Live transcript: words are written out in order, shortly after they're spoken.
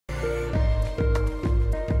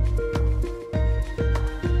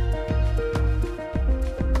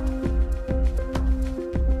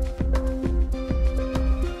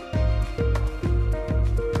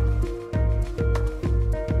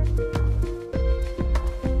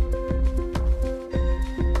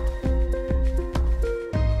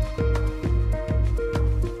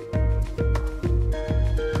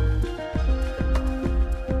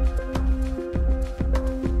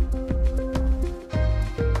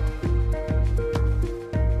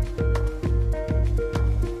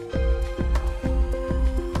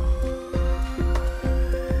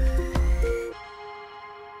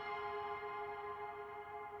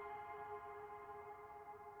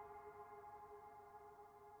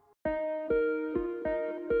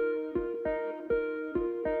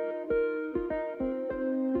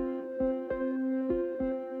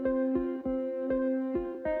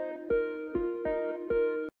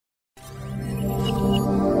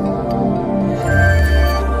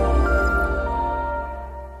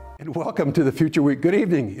Welcome to the Future We, good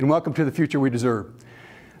evening, and welcome to the Future We Deserve.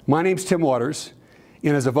 My name's Tim Waters,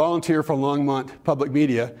 and as a volunteer for Longmont Public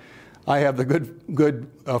Media, I have the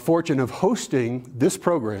good fortune of hosting this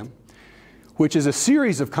program, which is a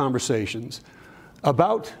series of conversations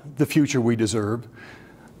about the future we deserve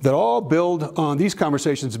that all build on, these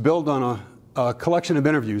conversations build on a collection of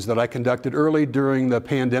interviews that I conducted early during the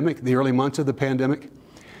pandemic, the early months of the pandemic.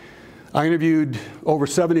 I interviewed over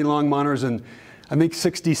 70 Longmonters and I think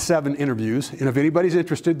 67 interviews. And if anybody's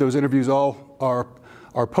interested, those interviews all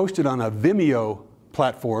are posted on a Vimeo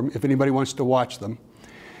platform if anybody wants to watch them.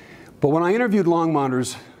 But when I interviewed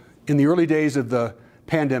Longmonters in the early days of the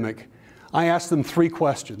pandemic, I asked them 3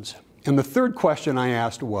 questions. And the third question I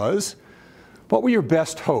asked was, what were your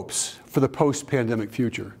best hopes for the post-pandemic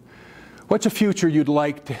future? What's a future you'd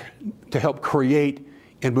like to help create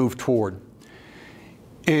and move toward?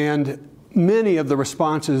 And many of the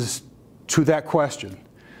responses to that question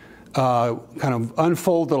kind of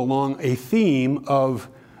unfolded along a theme of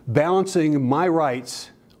balancing my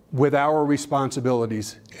rights with our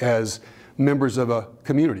responsibilities as members of a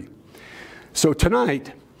community. So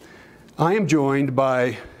tonight, I am joined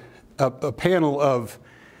by a panel of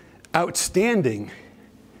outstanding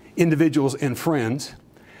individuals and friends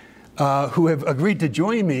who have agreed to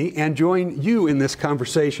join me and join you in this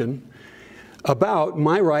conversation about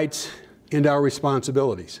my rights and our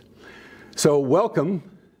responsibilities. So welcome.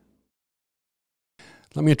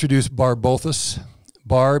 Let me introduce Barb Bolthus.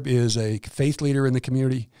 Barb is a faith leader in the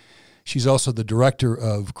community. She's also the director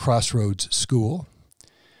of Crossroads School.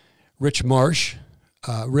 Rich Marsh.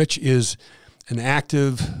 Rich is an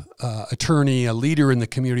active attorney, a leader in the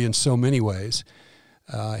community in so many ways.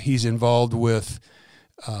 He's involved with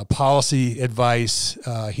policy advice.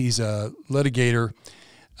 He's a litigator.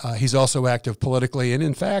 He's also active politically. And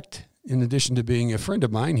in fact, in addition to being a friend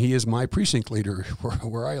of mine, he is my precinct leader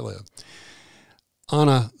where I live.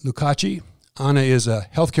 Anna Lucaci. Anna is a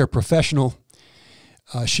healthcare professional.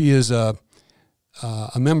 She is a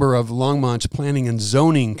member of Longmont's Planning and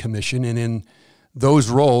Zoning Commission, and in those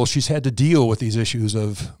roles, she's had to deal with these issues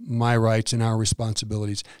of my rights and our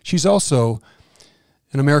responsibilities. She's also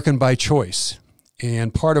an American by choice,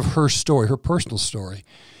 and part of her story, her personal story,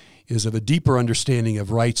 is of a deeper understanding of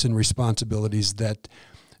rights and responsibilities that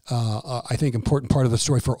I think important part of the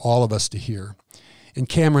story for all of us to hear. And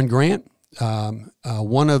Cameron Grant,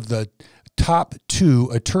 one of the top 2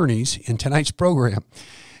 attorneys in tonight's program.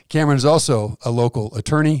 Cameron is also a local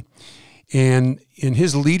attorney, and in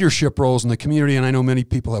his leadership roles in the community, and I know many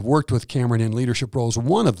people have worked with Cameron in leadership roles,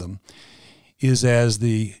 one of them is as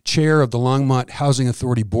the chair of the Longmont Housing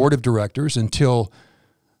Authority Board of Directors until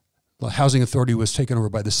the Housing Authority was taken over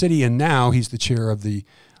by the city, and now he's the chair of the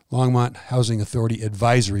Longmont Housing Authority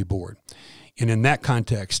Advisory Board. And in that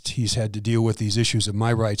context, he's had to deal with these issues of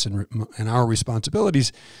my rights and our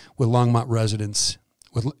responsibilities with Longmont residents,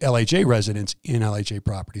 with LHA residents in LHA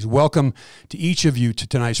properties. Welcome to each of you to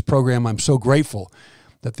tonight's program. I'm so grateful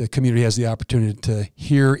that the community has the opportunity to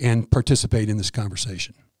hear and participate in this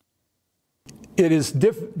conversation. It is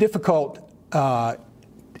difficult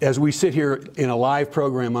as we sit here in a live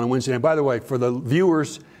program on a Wednesday. And by the way, for the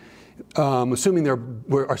viewers, assuming there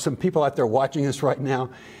are some people out there watching us right now,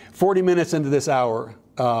 40 minutes into this hour,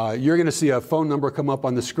 you're going to see a phone number come up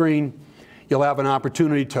on the screen. You'll have an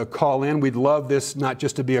opportunity to call in. We'd love this not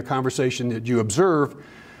just to be a conversation that you observe,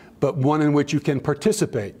 but one in which you can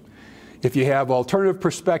participate. If you have alternative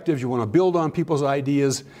perspectives, you want to build on people's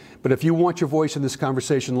ideas, but if you want your voice in this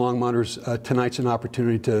conversation, Longmonters, tonight's an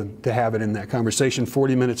opportunity to have it in that conversation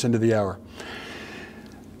 40 minutes into the hour.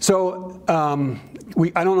 So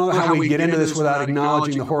I don't know how we get into this without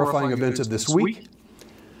acknowledging the horrifying events of this week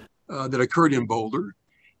that occurred in Boulder,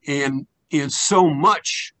 and so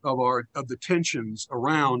much of the tensions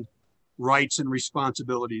around rights and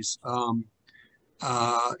responsibilities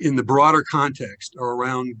in the broader context are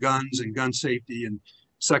around guns and gun safety and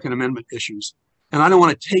Second Amendment issues. And I don't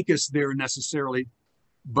want to take us there necessarily,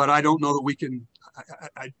 but I don't know that we can.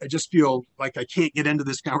 I just feel like I can't get into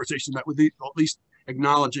this conversation without at least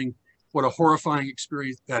acknowledging what a horrifying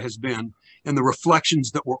experience that has been and the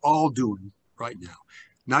reflections that we're all doing right now,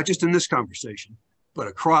 not just in this conversation, but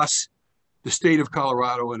across the state of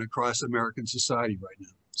Colorado and across American society right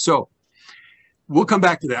now. So we'll come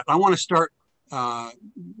back to that. I want to start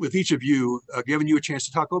with each of you, giving you a chance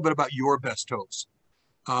to talk a little bit about your best hopes.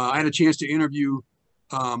 I had a chance to interview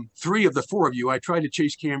 3 of the 4 of you. I tried to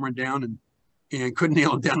chase Cameron down and couldn't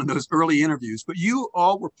nail him down in those early interviews, but you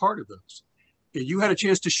all were part of those. And you had a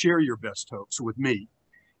chance to share your best hopes with me.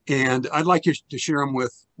 And I'd like you to share them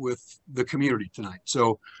with the community tonight.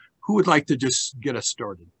 So who would like to just get us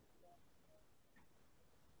started?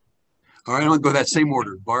 All right, I'm going to go that same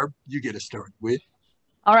order. Barb, you get us started with.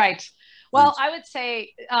 All right. Well, Please. I would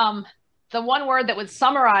say the one word that would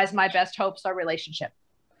summarize my best hopes are relationship.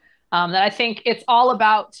 That I think it's all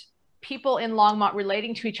about people in Longmont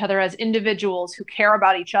relating to each other as individuals who care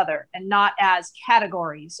about each other and not as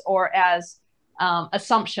categories or as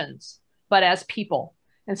assumptions, but as people.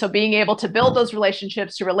 And so being able to build those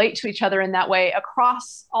relationships to relate to each other in that way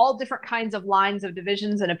across all different kinds of lines of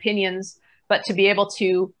divisions and opinions, but to be able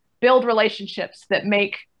to build relationships that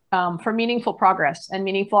make for meaningful progress and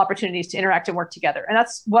meaningful opportunities to interact and work together. And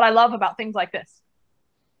that's what I love about things like this.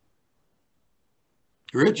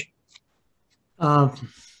 Rich? Uh,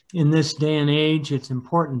 in this day and age, it's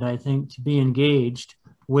important, I think, to be engaged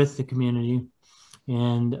with the community.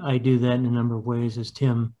 And I do that in a number of ways, as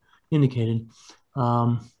Tim indicated.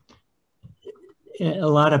 A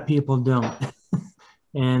lot of people don't.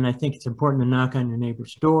 And I think it's important to knock on your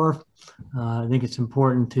neighbor's door. I think it's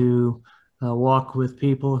important to walk with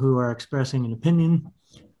people who are expressing an opinion.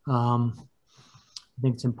 I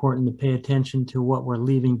think it's important to pay attention to what we're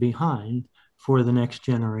leaving behind for the next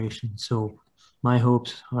generation. So my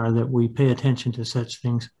hopes are that we pay attention to such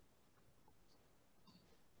things.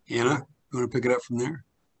 Anna, you want to pick it up from there?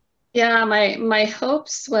 Yeah, my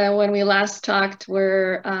hopes when we last talked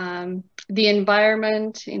were the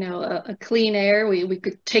environment, a clean air. We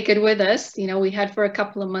could take it with us. We had for a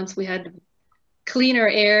couple of months, we had cleaner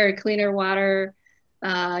air, cleaner water,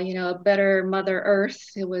 a better Mother Earth.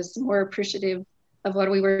 It was more appreciative of what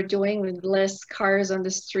we were doing with less cars on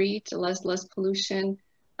the street, less pollution,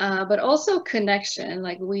 but also connection.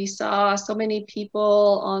 Like we saw so many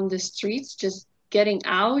people on the streets just getting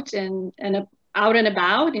out and out and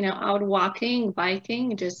about, out walking,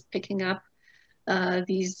 biking, just picking up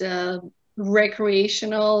these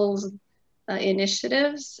recreational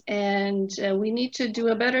initiatives. And we need to do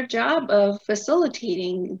a better job of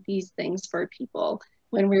facilitating these things for people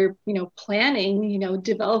when we're, planning,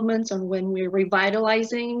 developments, or when we're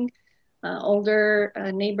revitalizing older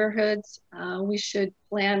neighborhoods. We should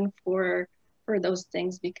plan for those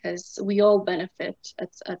things because we all benefit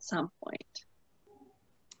at some point.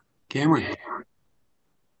 Cameron?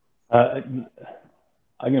 I'm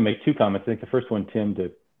going to make two comments. I think the first one, Tim,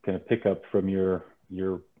 to kind of pick up from your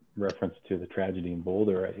reference to the tragedy in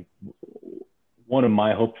Boulder. I think one of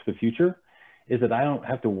my hopes for the future is that I don't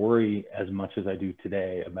have to worry as much as I do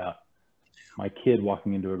today about my kid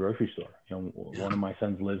walking into a grocery store. One of my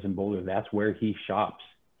sons lives in Boulder. That's where he shops.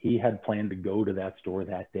 He had planned to go to that store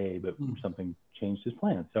that day, but something changed his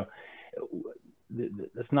plan. So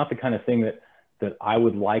that's not the kind of thing that I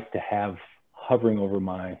would like to have hovering over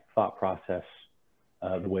my thought process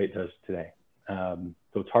the way it does today. So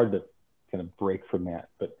it's hard to kind of break from that.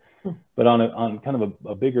 But on kind of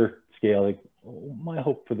a bigger scale, like my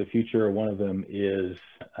hope for the future, one of them is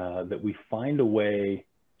that we find a way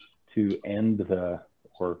to end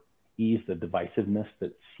or ease the divisiveness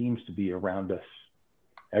that seems to be around us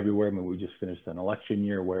everywhere. I mean, we just finished an election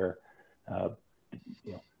year where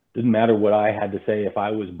didn't matter what I had to say. If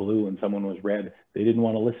I was blue and someone was red, they didn't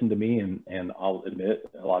want to listen to me. And I'll admit,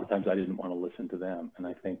 a lot of times I didn't want to listen to them. And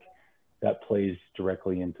I think that plays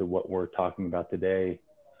directly into what we're talking about today.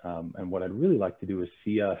 And what I'd really like to do is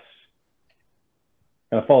see us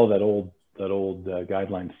kind of follow that old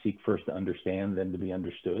guideline, seek first to understand, then to be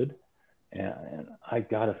understood. And I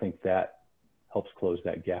got to think that helps close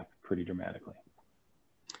that gap pretty dramatically.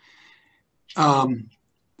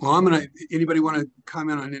 Well, anybody want to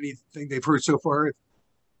comment on anything they've heard so far?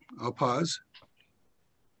 I'll pause.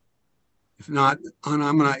 If not, Anna,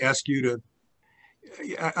 I'm going to ask you to,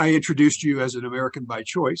 I introduced you as an American by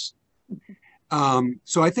choice.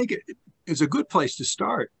 So I think it's a good place to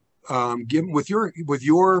start. Given with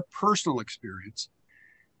your personal experience,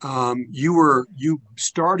 you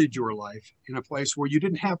started your life in a place where you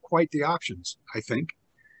didn't have quite the options, I think,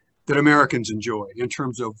 that Americans enjoy in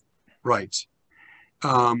terms of rights.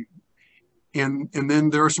 And then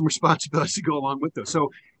there are some responsibilities to go along with those. So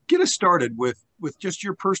get us started with just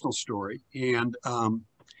your personal story, and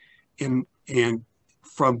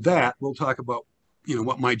from that we'll talk about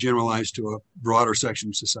what might generalize to a broader section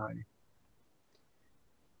of society.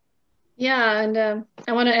 Yeah, and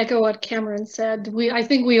I want to echo what Cameron said. I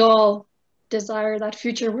think we all desire that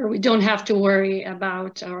future where we don't have to worry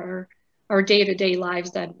about our day-to-day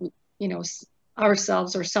lives, that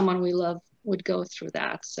ourselves or someone we love would go through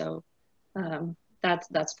that. So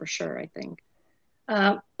that's for sure, I think.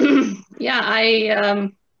 Yeah,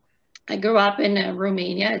 I grew up in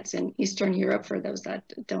Romania. It's in Eastern Europe, for those that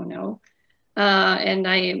don't know. And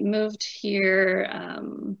I moved here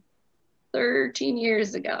 13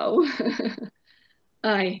 years ago.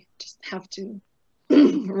 I just have to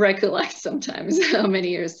recollect sometimes how many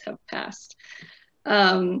years have passed.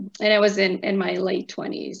 And I was in my late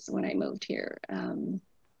 20s when I moved here.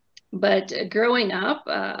 But growing up,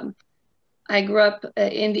 I grew up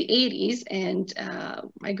in the 80s, and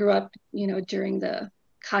I grew up, during the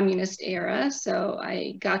communist era. So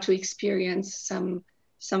I got to experience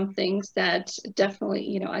some things that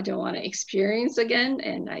definitely, I don't want to experience again,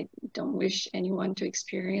 and I don't wish anyone to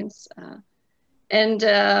experience. And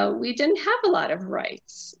we didn't have a lot of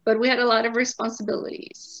rights, but we had a lot of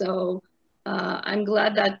responsibilities. So I'm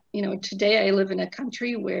glad that, today I live in a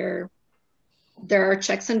country where there are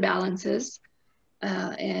checks and balances,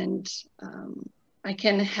 and I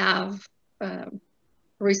can have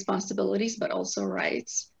responsibilities, but also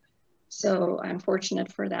rights. So I'm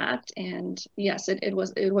fortunate for that. And yes, it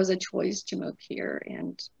was a choice to move here.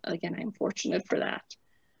 And again, I'm fortunate for that.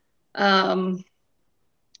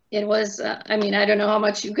 It was, I don't know how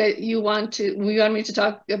much you want me to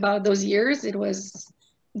talk about those years. It was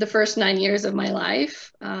the first 9 years of my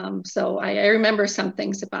life. So I remember some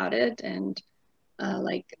things about it, and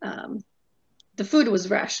the food was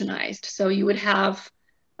rationized. So you would have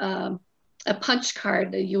a punch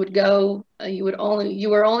card that you would go, you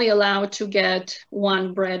were only allowed to get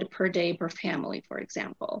one bread per day per family, for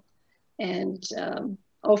example. And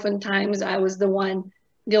oftentimes I was the one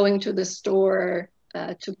going to the store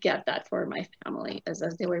to get that for my family as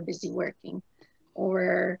they were busy working.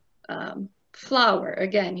 Or flour,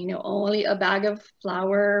 again, only a bag of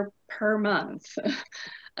flour per month.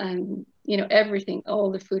 And, everything, all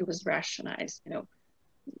the food was rationized,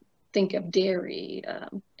 think of dairy,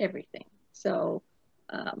 everything. So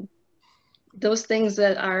those things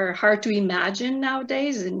that are hard to imagine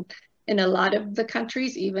nowadays in a lot of the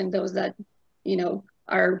countries, even those that,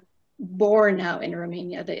 are born now in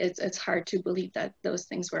Romania, it's hard to believe that those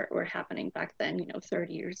things were happening back then,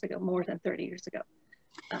 30 years ago, more than 30 years ago.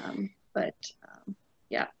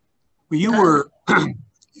 Yeah. Well,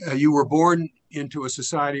 you were born into a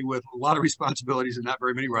society with a lot of responsibilities and not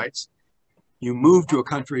very many rights. You moved to a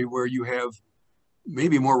country where you have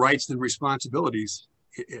maybe more rights than responsibilities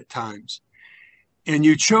at times. And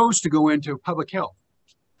you chose to go into public health.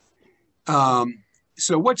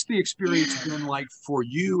 So what's the experience been like for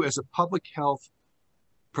you as a public health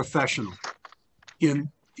professional in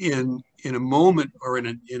a moment or in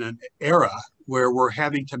an era where we're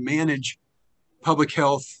having to manage public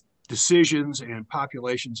health decisions and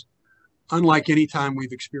populations unlike any time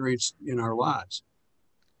we've experienced in our lives?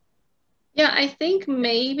 Yeah, I think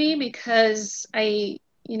maybe because I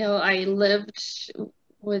lived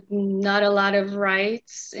with not a lot of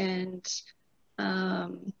rights, and,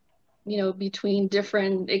 between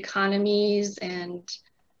different economies, and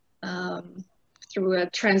through a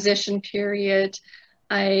transition period,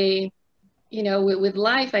 with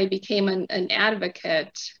life, I became an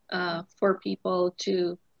advocate for people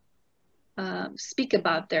to speak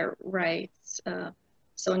about their rights.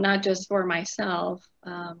 So not just for myself.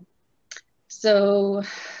 So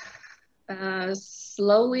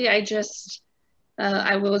slowly I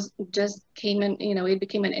came in, it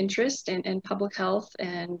became an interest in public health.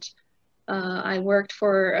 And I worked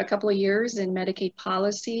for a couple of years in Medicaid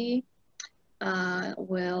policy,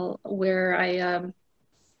 where I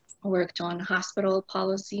worked on hospital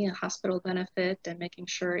policy and hospital benefit, and making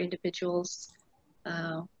sure individuals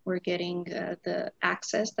were getting the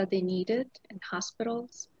access that they needed in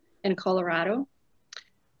hospitals in Colorado.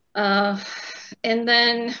 And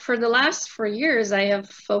then for the last 4 years, I have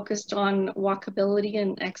focused on walkability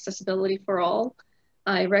and accessibility for all.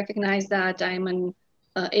 I recognize that I'm an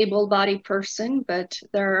able-bodied person, but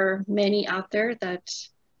there are many out there that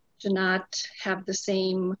do not have the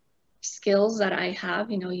same skills that I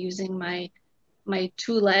have, using my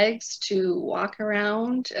 2 legs to walk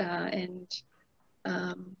around. And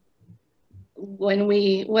when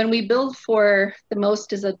we build for the most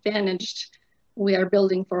disadvantaged, we are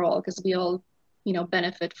building for all, because we all,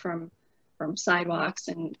 benefit from sidewalks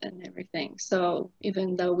and everything. So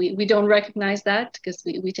even though we don't recognize that, because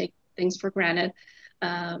we take things for granted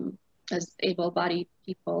as able-bodied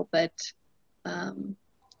people, but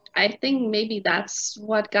I think maybe that's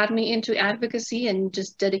what got me into advocacy and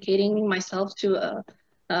just dedicating myself to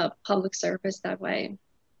a public service that way.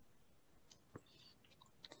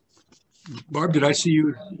 Barb, did I see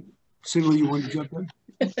you signal you wanted to jump in?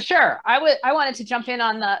 Sure. I wanted to jump in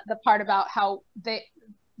on the part about how the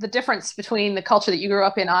difference between the culture that you grew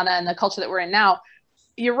up in, Anna, and the culture that we're in now.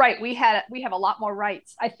 You're right. We have a lot more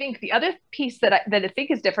rights. I think the other piece that I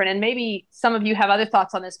think is different, and maybe some of you have other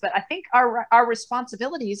thoughts on this, but I think our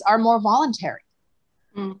responsibilities are more voluntary.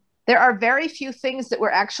 There are very few things that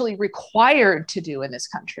we're actually required to do in this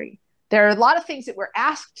country. There are a lot of things that we're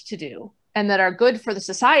asked to do and that are good for the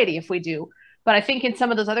society if we do. But I think in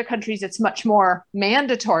some of those other countries, it's much more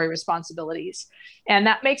mandatory responsibilities. And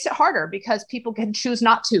that makes it harder because people can choose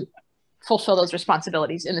not to fulfill those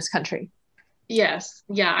responsibilities in this country. Yes.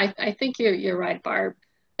 Yeah, I think you're right, Barb.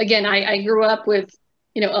 Again, I grew up with,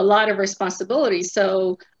 a lot of responsibilities.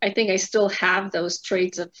 So I think I still have those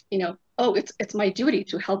traits of, oh, it's my duty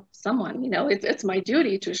to help someone, it's my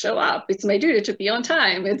duty to show up. It's my duty to be on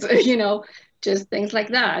time. It's, just things like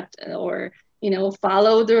that. Or,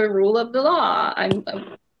 follow the rule of the law.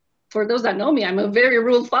 For those that know me, I'm a very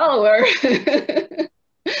rule follower.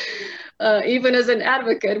 Even as an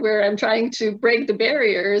advocate where I'm trying to break the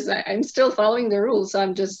barriers, I'm still following the rules. So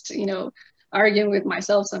I'm just, arguing with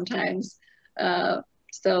myself sometimes.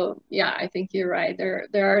 So yeah, I think you're right.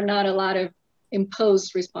 There are not a lot of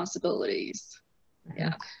imposed responsibilities.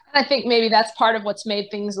 Yeah. And I think maybe that's part of what's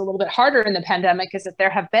made things a little bit harder in the pandemic is that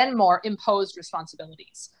there have been more imposed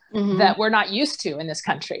responsibilities that we're not used to in this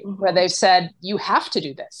country, where they've said, you have to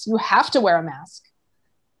do this, you have to wear a mask.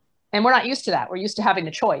 And we're not used to that. We're used to having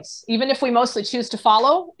a choice. Even if we mostly choose to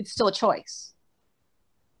follow, it's still a choice.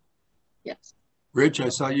 Yes. Rich, I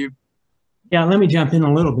saw you. Yeah, let me jump in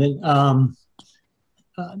a little bit.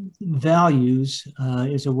 Values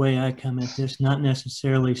is a way I come at this, not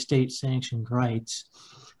necessarily state-sanctioned rights.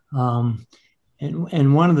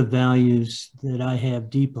 And one of the values that I have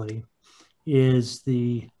deeply is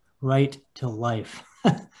the right to life,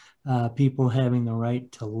 people having the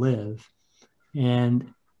right to live,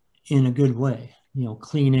 and in a good way,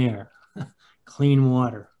 clean air, clean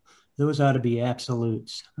water. Those ought to be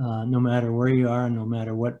absolutes, no matter where you are, no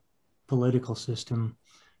matter what political system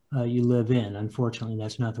you live in. Unfortunately,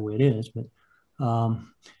 that's not the way it is. But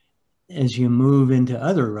as you move into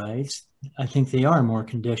other rights, I think they are more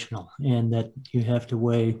conditional, and that you have to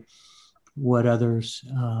weigh what others,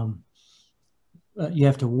 you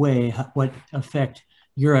have to weigh what effect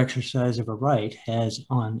your exercise of a right has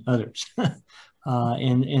on others.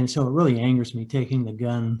 And so it really angers me taking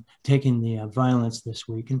the violence this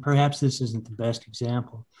week. And perhaps this isn't the best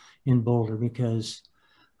example in Boulder, because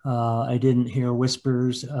I didn't hear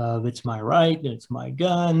whispers of it's my right, it's my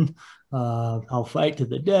gun, I'll fight to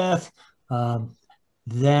the death.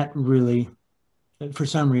 That really, for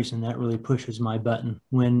some reason, that really pushes my button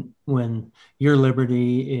when your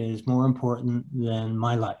liberty is more important than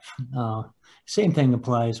my life. Same thing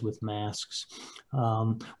applies with masks.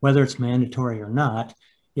 Whether it's mandatory or not,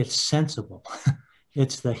 it's sensible.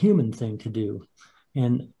 It's the human thing to do.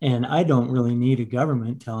 And I don't really need a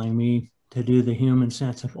government telling me to do the human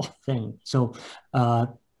sensible thing. So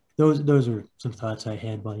those are some thoughts I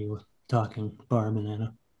had while you were talking, Barb and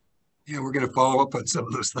Anna. Yeah, we're going to follow up on some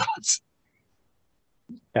of those thoughts.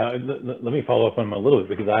 Let me follow up on them a little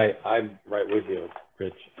bit, because I'm right with you,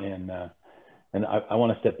 Rich, and I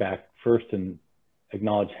want to step back first and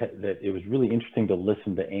acknowledge that it was really interesting to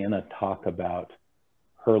listen to Anna talk about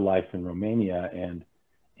her life in Romania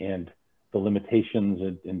and the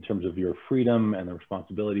limitations in terms of your freedom and the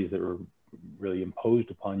responsibilities that were really imposed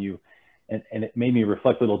upon you, and it made me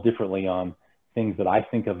reflect a little differently on things that I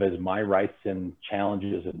think of as my rights and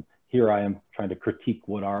challenges, and here I am trying to critique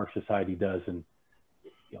what our society does, and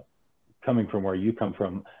coming from where you come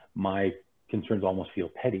from, my concerns almost feel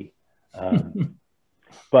petty.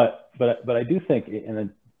 But I do think, and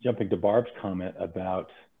then jumping to Barb's comment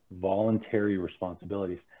about voluntary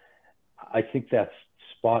responsibilities, I think that's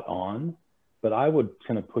spot on, but I would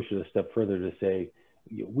kind of push it a step further to say,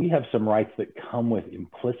 we have some rights that come with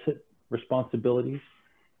implicit responsibilities.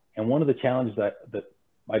 And one of the challenges that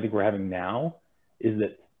I think we're having now is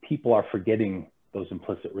that people are forgetting those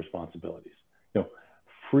implicit responsibilities.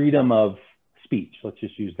 Freedom of speech, let's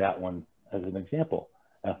just use that one as an example.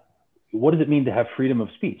 What does it mean to have freedom of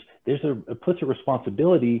speech? There's an implicit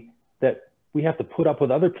responsibility that we have to put up with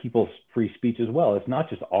other people's free speech as well. It's not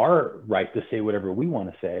just our right to say whatever we want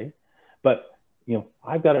to say, but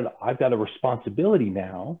I've got a responsibility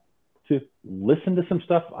now to listen to some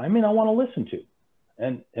stuff I may not want to listen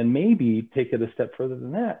to, and maybe take it a step further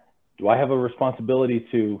than that. Do I have a responsibility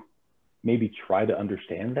to maybe try to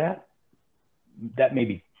understand that? That may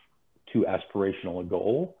be too aspirational a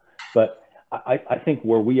goal, but I think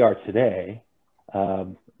where we are today,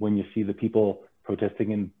 when you see the people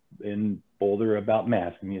protesting in Boulder about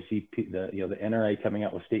masks, and you see the NRA coming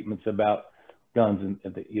out with statements about guns,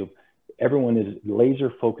 and everyone is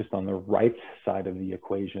laser focused on the rights side of the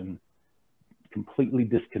equation, completely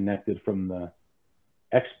disconnected from the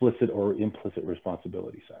explicit or implicit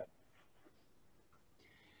responsibility side.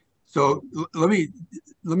 So let me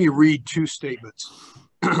read two statements.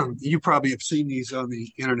 you probably have seen these on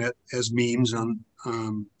the internet as memes on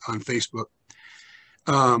Facebook.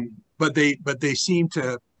 But they seem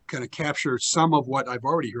to kind of capture some of what I've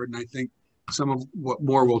already heard, and I think some of what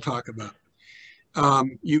more we'll talk about.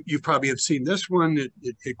 You probably have seen this one.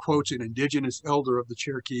 It quotes an indigenous elder of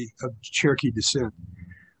Cherokee descent.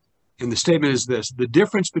 And the statement is this: the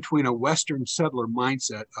difference between a Western settler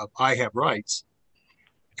mindset of I have rights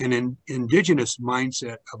and an indigenous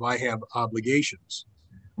mindset of I have obligations.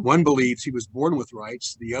 One believes he was born with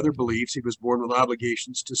rights. The other believes he was born with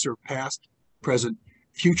obligations to serve past, present,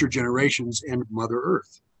 future generations and Mother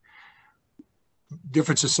Earth.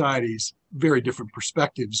 Different societies, very different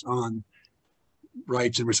perspectives on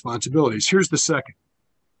rights and responsibilities. Here's the second,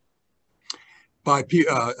 by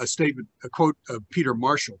a quote of Peter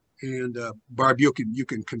Marshall. And Barb, you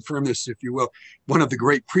can confirm this if you will. One of the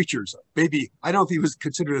great preachers, maybe, I don't know if he was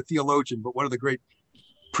considered a theologian, but one of the great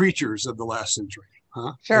preachers of the last century,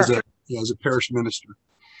 Sure. As a parish minister.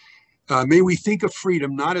 May we think of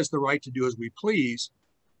freedom not as the right to do as we please,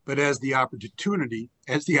 but as the opportunity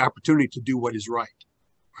to do what is right.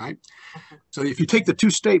 Right. So if you take the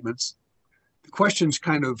two statements, the questions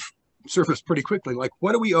kind of surface pretty quickly, like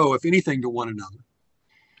what do we owe, if anything, to one another,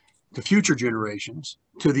 to future generations,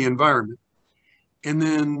 to the environment? And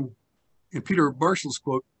then in Peter Marshall's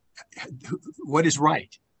quote, what is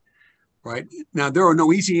right? Right. Now, there are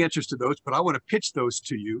no easy answers to those, but I want to pitch those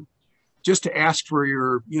to you just to ask for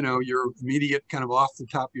your immediate kind of off the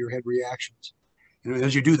top of your head reactions. And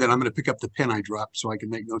as you do that, I'm going to pick up the pen I dropped so I can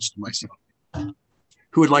make notes to myself.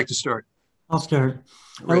 Who would like to start? I'll start.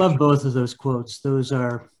 Rich. I love both of those quotes. Those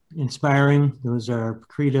are inspiring. Those are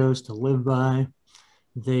credos to live by.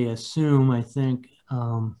 They assume, I think,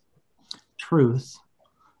 truth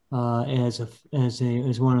as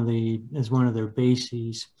one of their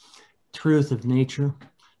bases. Truth of nature,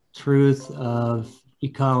 truth of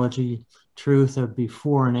ecology, truth of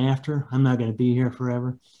before and after. I'm not going to be here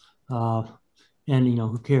forever, and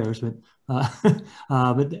who cares? But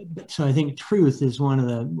so I think truth is one of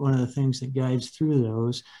the things that guides through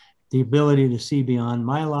those. The ability to see beyond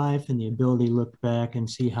my life and the ability to look back and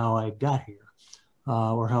see how I got here.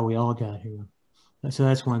 Or how we all got here. So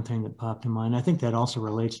that's one thing that popped in mind. I think that also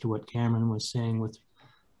relates to what Cameron was saying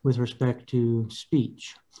with respect to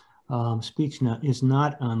speech. Speech is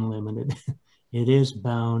not unlimited. It is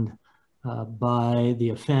bound by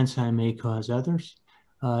the offense I may cause others.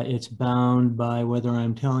 It's bound by whether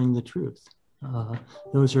I'm telling the truth.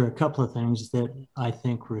 Those are a couple of things that I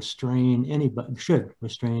think should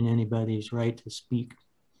restrain anybody's right to speak.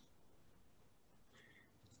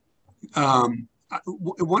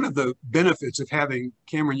 One of the benefits of having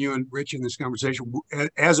Cameron, you and Rich in this conversation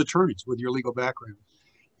as attorneys with your legal background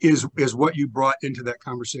is what you brought into that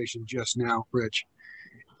conversation just now, Rich.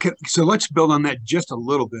 So let's build on that just a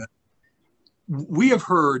little bit. We have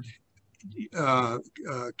heard,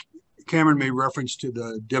 Cameron made reference to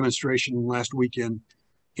the demonstration last weekend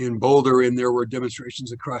in Boulder, and there were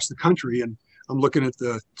demonstrations across the country. And I'm looking at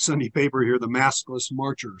the Sunday paper here, the maskless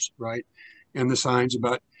marchers, right? And the signs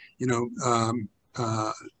about,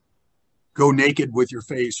 go naked with your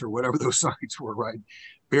face, or whatever those signs were, right?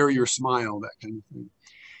 Bury your smile, that kind of thing.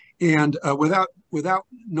 And without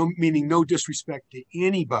no disrespect to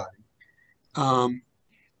anybody,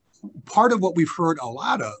 part of what we've heard a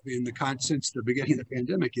lot of since the beginning of the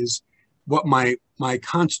pandemic is what my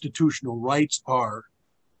constitutional rights are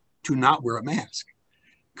to not wear a mask.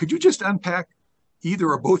 Could you just unpack, either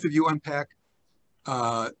or both of you unpack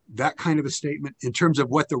that kind of a statement in terms of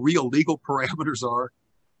what the real legal parameters are,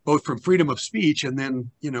 both from freedom of speech and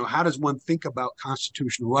then, how does one think about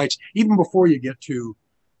constitutional rights, even before you get to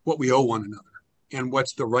what we owe one another and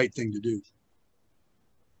what's the right thing to do?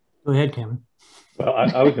 Go ahead, Cameron. Well,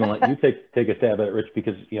 I was going to let you take a stab at it, Rich,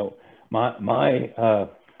 because,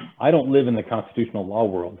 I don't live in the constitutional law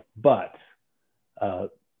world, but I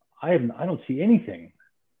don't see anything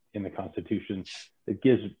in the Constitution that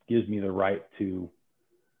gives me the right to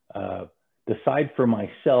decide for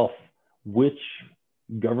myself which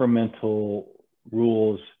governmental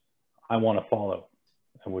rules I want to follow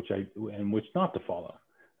and which not to follow.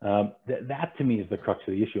 That to me is the crux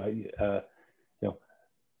of the issue.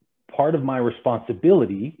 Part of my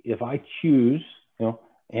responsibility, if I choose, and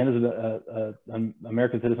as an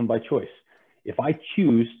American citizen by choice, if I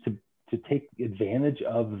choose to take advantage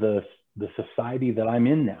of the society that I'm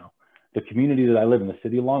in now, the community that I live in, the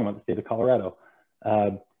city of Longmont, the state of Colorado,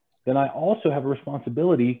 then I also have a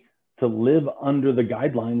responsibility to live under the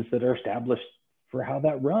guidelines that are established for how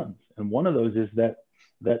that runs. And one of those is that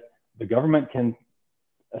the government can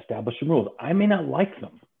establish some rules. I may not like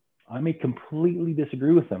them. I may completely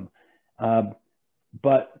disagree with them.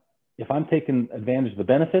 but if I'm taking advantage of the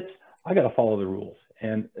benefits, I got to follow the rules.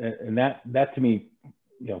 And that to me,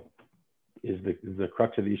 is the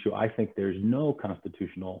crux of the issue. I think there's no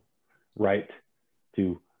constitutional right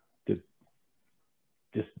to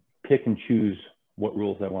just pick and choose what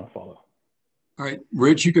rules I want to follow. All right,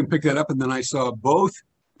 Rich, you can pick that up. And then I saw both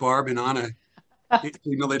Barb and Anna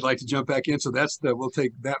signal they'd like to jump back in. So we'll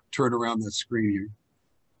take that turn around the screen here.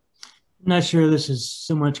 I'm not sure this is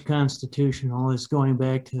so much constitutional as going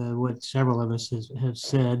back to what several of us have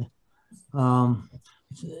said.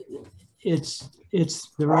 It's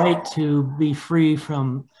the right to be free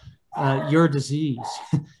from your disease.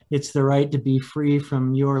 It's the right to be free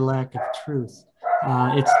from your lack of truth.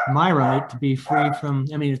 It's my right to be free from,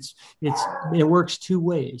 it works two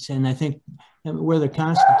ways. And I think where the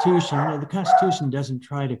Constitution doesn't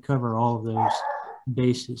try to cover all of those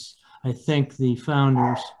bases. I think the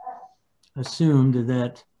founders assumed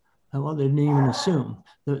that, well, they didn't even assume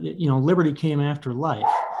that, liberty came after life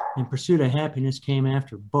and pursuit of happiness came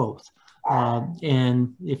after both.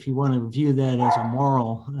 And if you want to view that as a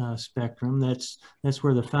moral spectrum, that's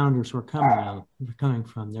where the founders were coming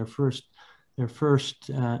from. Their first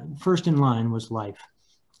in line was life.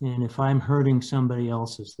 And if I'm hurting somebody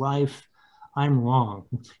else's life, I'm wrong,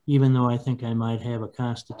 even though I think I might have a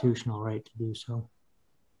constitutional right to do so.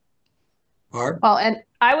 Barb? Well, and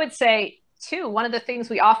I would say too, one of the things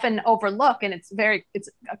we often overlook, and it's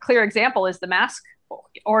a clear example, is the mask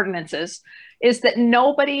ordinances, is that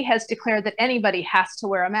nobody has declared that anybody has to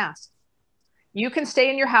wear a mask. You can stay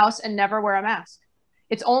in your house and never wear a mask.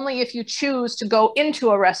 It's only if you choose to go into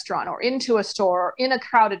a restaurant or into a store or in a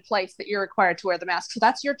crowded place that you're required to wear the mask. So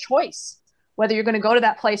that's your choice, whether you're going to go to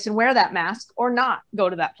that place and wear that mask or not go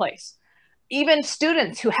to that place. Even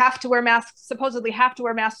students who have to wear masks, supposedly have to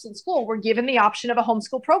wear masks in school, were given the option of a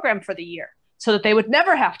homeschool program for the year so that they would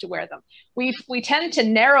never have to wear them. We tend to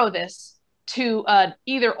narrow this to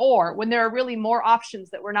either or when there are really more options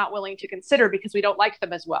that we're not willing to consider because we don't like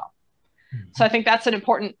them as well. So I think that's an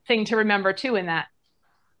important thing to remember too in that.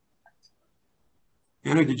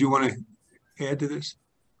 Anna, did you want to add to this?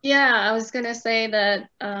 Yeah, I was going to say that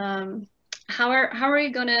how are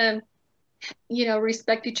you going to,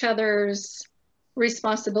 respect each other's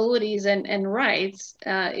responsibilities and rights?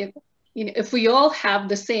 If we all have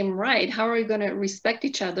the same right, how are we going to respect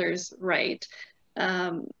each other's right?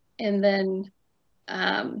 And then,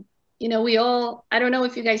 we all, I don't know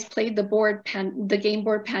if you guys played the game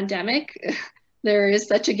board Pandemic. There is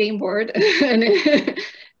such a game board, and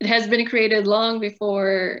it has been created long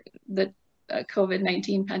before the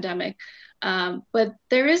COVID-19 pandemic. But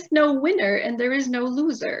there is no winner and there is no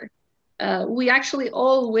loser. We actually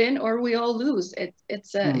all win or we all lose.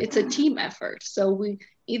 It's a team effort. So we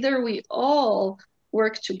all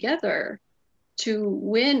work together to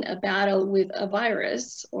win a battle with a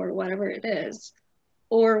virus or whatever it is,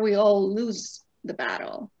 or we all lose the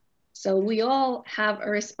battle. So we all have a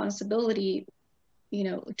responsibility,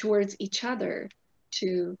 towards each other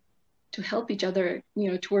to help each other,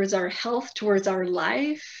 towards our health, towards our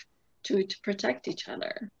life, to protect each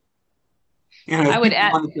other. And I would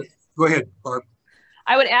add. Go ahead, Barb.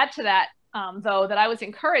 I would add to that, though, that I was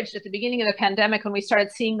encouraged at the beginning of the pandemic when we started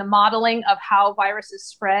seeing the modeling of how viruses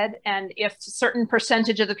spread, and if a certain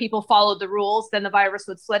percentage of the people followed the rules, then the virus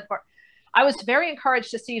would spread more. I was very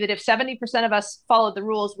encouraged to see that if 70% of us followed the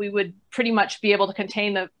rules, we would pretty much be able to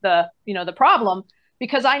contain the problem.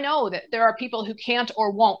 Because I know that there are people who can't or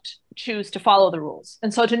won't choose to follow the rules.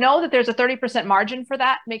 And so to know that there's a 30% margin for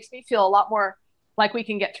that makes me feel a lot more like we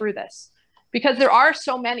can get through this. Because there are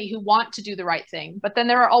so many who want to do the right thing, but then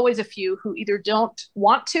there are always a few who either don't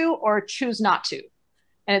want to or choose not to.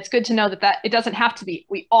 And it's good to know that it doesn't have to be,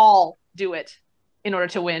 we all do it in order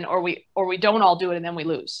to win, or we don't all do it and then we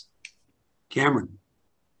lose. Cameron.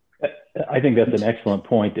 I think that's an excellent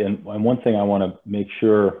point. And one thing I want to make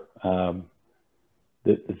sure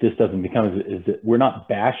that this doesn't become is that we're not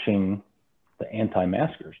bashing the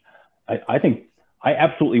anti-maskers. I think I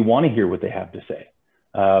absolutely want to hear what they have to say.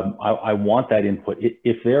 I want that input.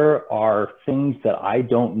 If there are things that I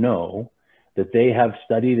don't know that they have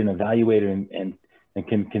studied and evaluated and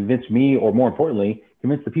can convince me, or more importantly,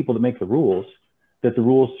 convince the people that make the rules that the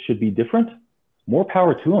rules should be different, more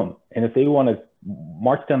power to them. And if they want to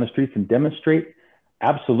march down the streets and demonstrate,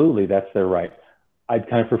 absolutely, that's their right. I'd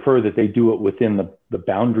kind of prefer that they do it within the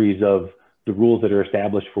boundaries of the rules that are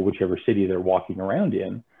established for whichever city they're walking around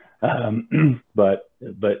in. But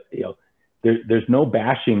there's no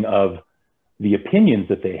bashing of the opinions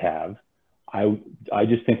that they have. I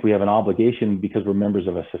just think we have an obligation, because we're members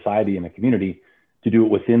of a society and a community, to do it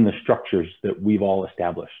within the structures that we've all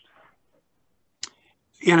established.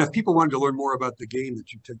 And if people wanted to learn more about the game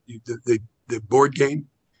that you took, the board game,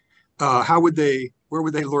 where would they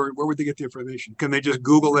learn? Where would they get the information? Can they just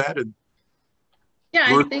Google that and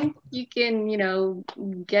Yeah, learn? I think you can,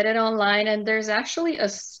 get it online, and there's actually a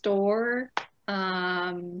store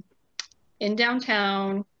in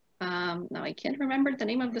downtown. Now I can't remember the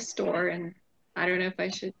name of the store, and I don't know if I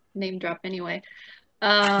should name drop anyway.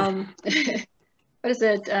 What is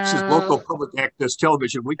it? This is local public access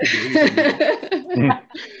television. We could do anything.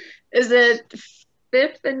 Is it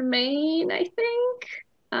Fifth and Main, I think?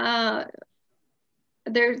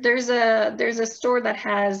 There's a store that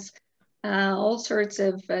has all sorts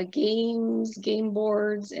of games, game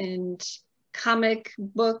boards, and comic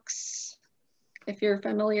books. If you're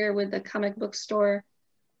familiar with the comic book store,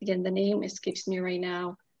 again, the name escapes me right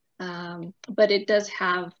now, but it does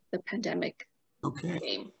have the pandemic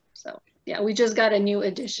game. So yeah, we just got a new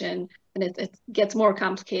edition, and it gets more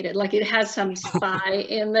complicated. Like, it has some spy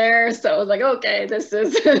in there, so I was like, okay, this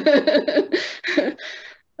is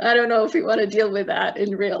I don't know if we want to deal with that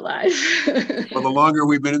in real life. Well, the longer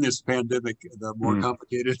we've been in this pandemic, the more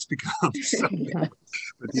complicated it's become.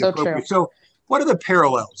 So true. So what are the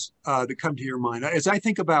parallels that come to your mind? As I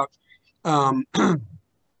think about trying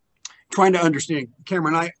to understand,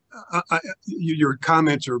 Cameron, your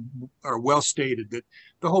comments are well stated, that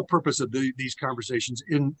the whole purpose of these conversations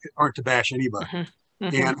aren't to bash anybody.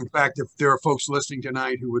 And in fact, if there are folks listening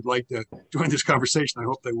tonight who would like to join this conversation, I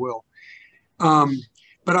hope they will.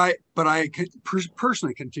 But I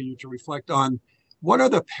personally continue to reflect on what are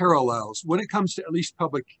the parallels when it comes to at least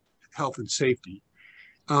public health and safety.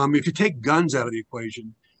 If you take guns out of the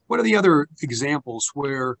equation, what are the other examples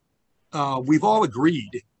where we've all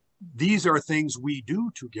agreed these are things we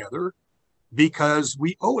do together because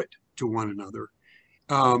we owe it to one another?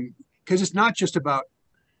 Because it's not just about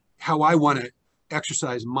how I want to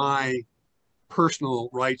exercise my personal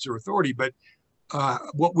rights or authority, but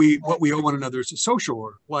what we owe one another is a social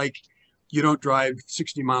order. Like, you don't drive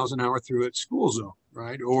 60 miles an hour through a school zone,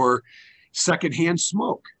 right? Or secondhand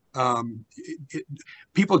smoke.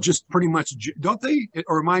 People just pretty much, don't they?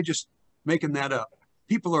 Or am I just making that up?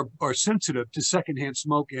 People are sensitive to secondhand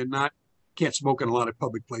smoke and can't smoke in a lot of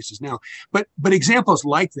public places now. But examples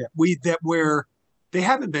like that, where they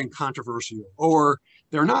haven't been controversial, or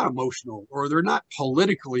they're not emotional, or they're not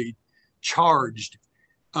politically charged,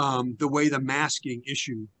 the way the masking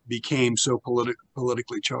issue became so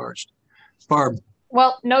politically charged. Barb.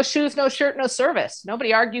 Well, no shoes, no shirt, no service.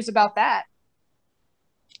 Nobody argues about that.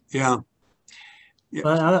 Yeah.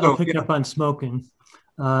 Well, I'll pick up on smoking.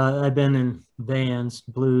 I've been in bands,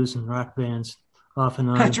 blues and rock bands off and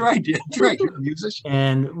on. That's right. That's right. You're a musician.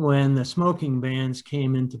 And when the smoking bans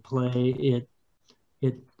came into play,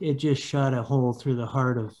 it just shot a hole through the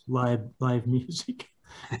heart of live music.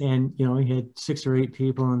 And, we had 6 or 8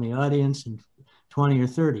 people in the audience and 20 or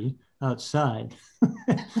 30 outside.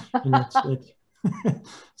 And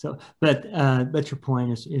so, but your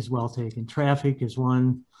point is well taken. Traffic is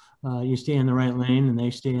one. You stay in the right lane and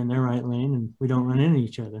they stay in their right lane, and we don't run into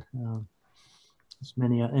each other.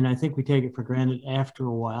 And I think we take it for granted after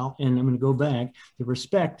a while. And I'm going to go back. The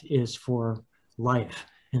respect is for life,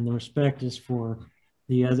 and the respect is for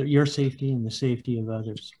your safety and the safety of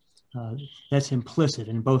others. That's implicit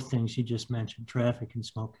in both things you just mentioned, traffic and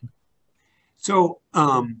smoking. So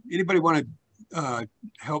anybody want to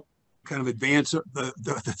help kind of advance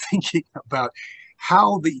the thinking about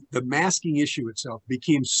how the masking issue itself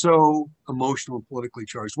became so emotional and politically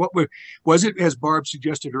charged? What was it, as Barb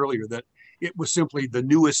suggested earlier, that it was simply the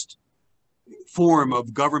newest form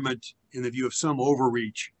of government in the view of some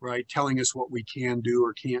overreach, right? Telling us what we can do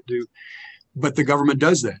or can't do. But the government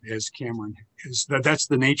does that, as Cameron is. That's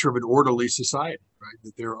the nature of an orderly society, right?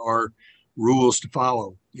 That there are rules to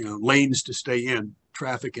follow, lanes to stay in,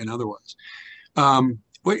 traffic and otherwise.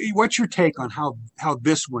 What's your take on how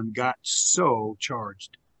this one got so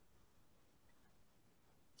charged?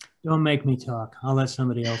 Don't make me talk. I'll let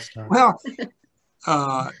somebody else talk. Well,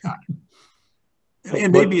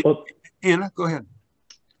 and maybe Anna, go ahead.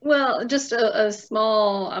 Well, just a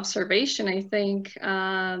small observation. I think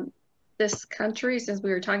this country, since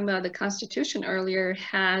we were talking about the Constitution earlier,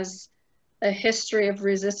 has a history of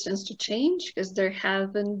resistance to change because there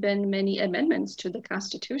haven't been many amendments to the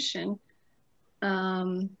Constitution.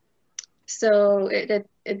 So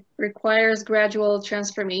it requires gradual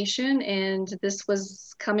transformation, and this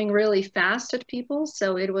was coming really fast at people.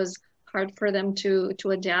 So it was hard for them to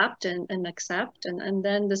adapt and accept. And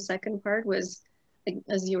then the second part was,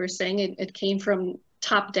 as you were saying, it came from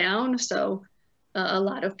top down. So a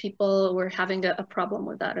lot of people were having a problem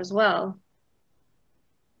with that as well.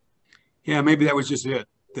 Yeah, maybe that was just it.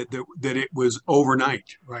 that it was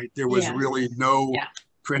overnight, right? There was really no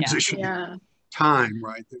transition time,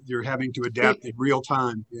 right? That you're having to adapt in real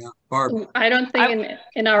time. Yeah, Barb. I don't think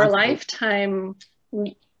in our lifetime,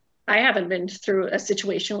 I haven't been through a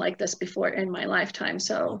situation like this before in my lifetime.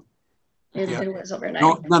 So it was overnight.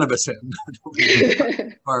 No, none of us have.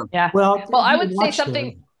 Yeah. Well, I would say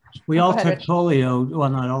something. We all took polio. Well,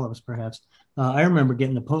 not all of us, perhaps. I remember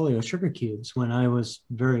getting the polio sugar cubes when I was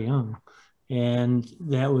very young. And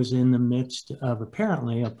that was in the midst of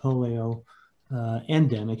apparently a polio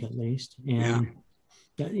endemic, at least. And,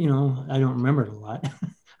 you know, I don't remember it a lot.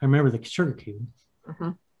 I remember the sugar cube.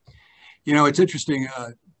 You know, it's interesting.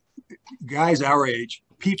 Guys our age,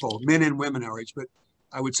 people, men and women our age, but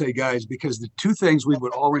I would say guys, because the two things we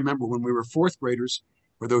would all remember when we were fourth graders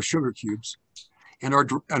were those sugar cubes and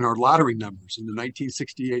our lottery numbers in the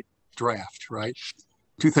 1968 draft, right?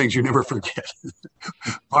 Two things you never forget.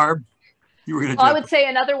 Barb? Well, I would say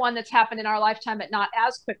another one that's happened in our lifetime, but not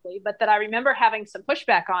as quickly, but that I remember having some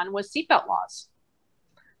pushback on was seatbelt laws.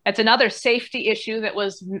 It's another safety issue that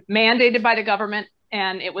was mandated by the government,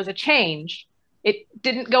 and it was a change. It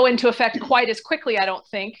didn't go into effect quite as quickly, I don't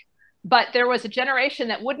think, but there was a generation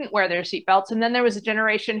that wouldn't wear their seatbelts, and then there was a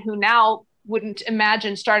generation who now wouldn't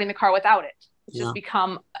imagine starting the car without it. It's just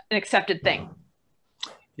become an accepted thing.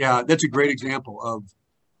 Yeah, that's a great example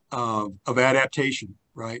of adaptation.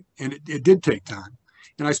 Right. And it did take time.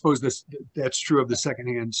 And I suppose that's true of the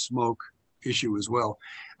secondhand smoke issue as well.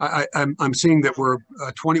 I'm seeing that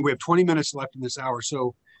we have 20 minutes left in this hour.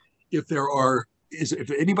 So if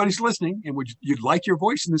if anybody's listening and you'd like your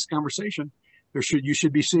voice in this conversation, you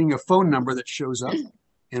should be seeing a phone number that shows up,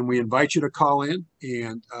 and we invite you to call in,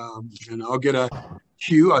 and I'll get a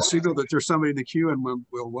queue. I'll signal that there's somebody in the queue, and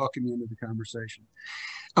we'll welcome you into the conversation.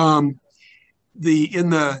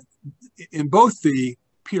 In both the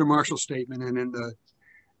Peter Marshall statement and in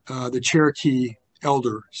the Cherokee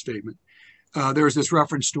Elder statement, there's this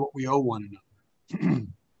reference to what we owe one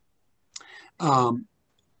another.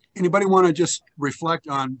 Anybody want to just reflect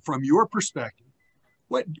on, from your perspective,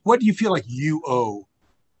 what do you feel like you owe?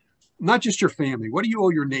 Not just your family. What do you owe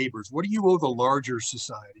your neighbors? What do you owe the larger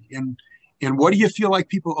society? And what do you feel like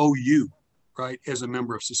people owe you, right, as a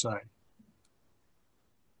member of society?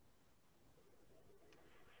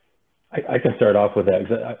 I can start off with that,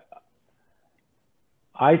 because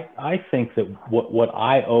I think that what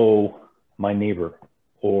I owe my neighbor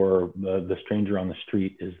or the stranger on the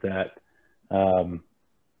street is that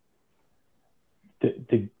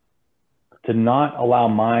to not allow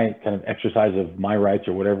my kind of exercise of my rights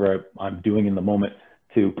or whatever I'm doing in the moment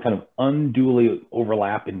to kind of unduly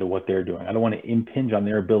overlap into what they're doing. I don't want to impinge on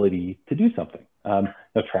their ability to do something.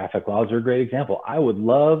 The traffic laws are a great example. I would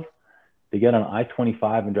love to get on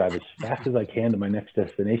I-25 and drive as fast as I can to my next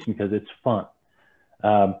destination because it's fun.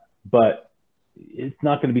 But it's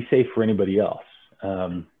not going to be safe for anybody else.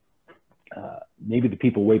 Maybe the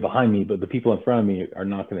people way behind me, but the people in front of me are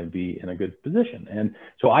not going to be in a good position. And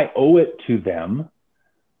so I owe it to them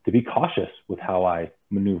to be cautious with how I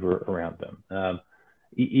maneuver around them.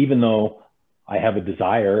 Even though I have a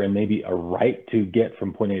desire and maybe a right to get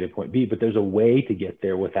from point A to point B, but there's a way to get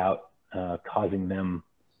there without causing them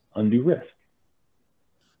undue risk.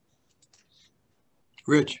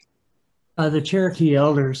 Rich. The Cherokee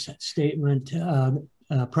Elders statement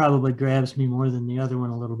probably grabs me more than the other one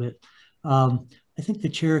a little bit. I think the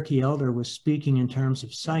Cherokee Elder was speaking in terms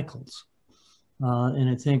of cycles. And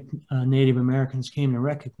I think Native Americans came to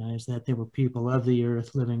recognize that they were people of the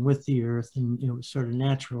earth, living with the earth, and it was sort of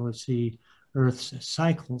natural to see Earth's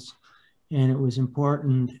cycles. And it was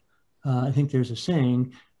important, I think there's a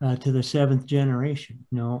saying, to the seventh generation.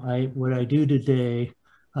 You know, what I do today,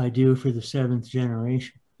 I do for the seventh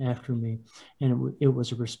generation after me. And it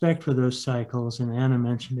was a respect for those cycles. And Anna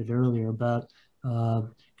mentioned it earlier about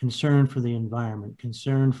concern for the environment,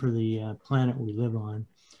 concern for the planet we live on.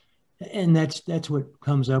 And that's what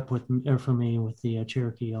comes up with for me with the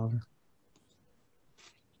Cherokee Elder.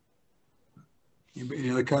 Any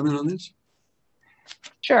other comment on this?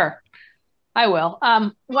 Sure, I will.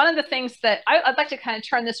 One of the things that I'd like to kind of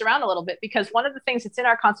turn this around a little bit, because one of the things that's in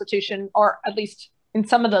our Constitution, or at least in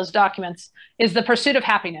some of those documents, is the pursuit of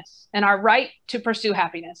happiness and our right to pursue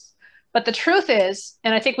happiness. But the truth is,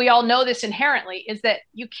 and I think we all know this inherently, is that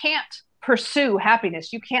you can't pursue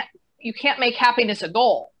happiness. You can't make happiness a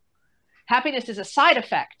goal. Happiness is a side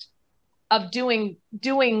effect of doing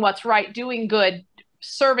what's right, doing good,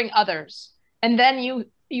 serving others. And then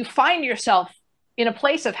you find yourself in a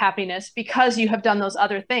place of happiness because you have done those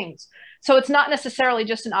other things. So it's not necessarily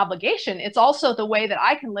just an obligation. It's also the way that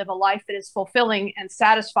I can live a life that is fulfilling and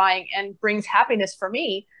satisfying and brings happiness for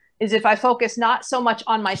me, is if I focus not so much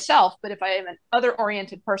on myself, but if I am an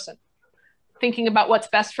other-oriented person, thinking about what's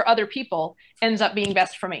best for other people ends up being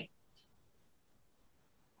best for me.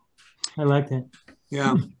 I like that.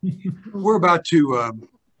 Yeah. We're about to,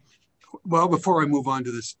 well, before I move on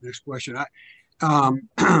to this next question,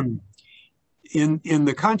 in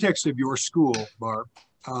the context of your school, Barb,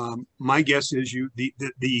 my guess is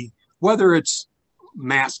the whether it's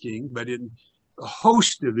masking, but in a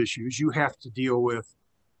host of issues, you have to deal with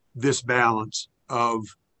this balance of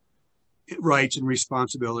rights and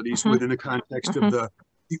responsibilities within the context of the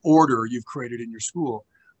order you've created in your school.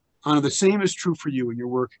 The same is true for you in your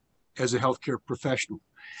work as a healthcare professional.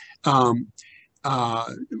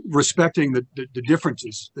 Respecting the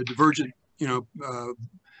differences, the divergent,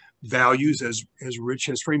 values, as Rich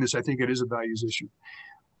has framed this, I think it is a values issue.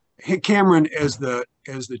 Hey, Cameron, as the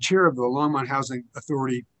chair of the Longmont Housing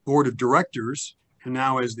Authority Board of Directors, and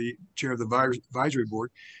now as the chair of the advisory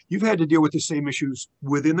board, you've had to deal with the same issues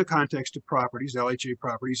within the context of properties, LHA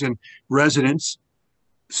properties, and residents,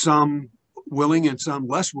 some willing and some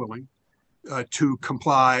less willing to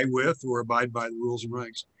comply with or abide by the rules and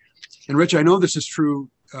regs. And Rich, I know this is true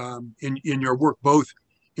in your work, both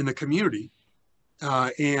in the community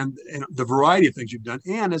and the variety of things you've done,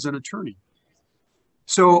 and as an attorney.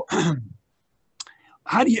 So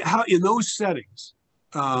how in those settings,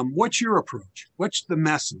 what's your approach? What's the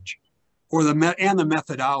message or the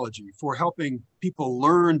methodology for helping people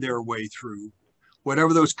learn their way through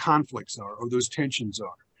whatever those conflicts are or those tensions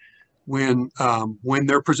are when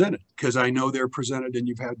they're presented? Because I know they're presented and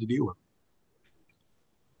you've had to deal with them.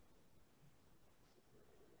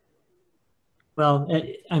 Well,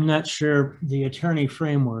 I'm not sure the attorney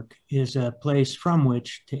framework is a place from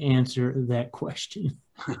which to answer that question,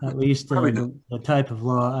 at least the type of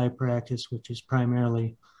law I practice, which is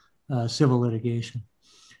primarily civil litigation.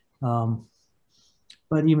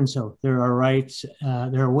 But even so, there are rights,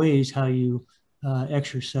 there are ways how you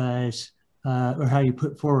exercise or how you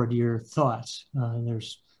put forward your thoughts.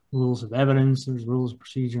 There's rules of evidence, there's rules of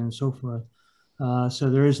procedure and so forth. So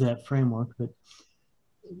there is that framework, but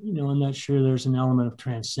I'm not sure there's an element of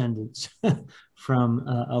transcendence from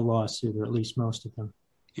a lawsuit, or at least most of them.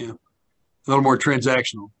 Yeah, a little more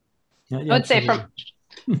transactional. Yeah, I would say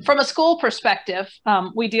from a school perspective,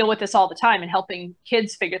 we deal with this all the time in helping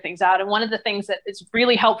kids figure things out. And one of the things that is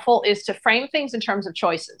really helpful is to frame things in terms of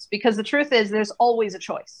choices, because the truth is there's always a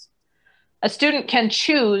choice. A student can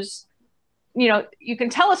choose, you can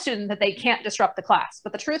tell a student that they can't disrupt the class,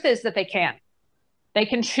 but the truth is that they can. They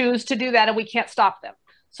can choose to do that and we can't stop them.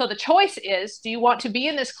 So the choice is, do you want to be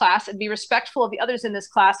in this class and be respectful of the others in this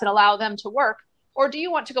class and allow them to work? Or do you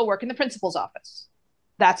want to go work in the principal's office?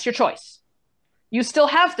 That's your choice. You still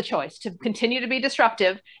have the choice to continue to be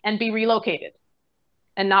disruptive and be relocated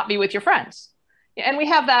and not be with your friends. And we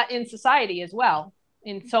have that in society as well,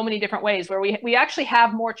 in so many different ways, where we actually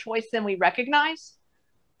have more choice than we recognize,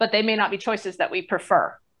 but they may not be choices that we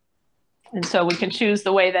prefer. And so we can choose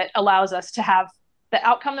the way that allows us to have the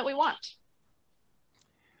outcome that we want.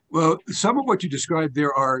 Well, some of what you described,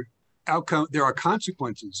 there are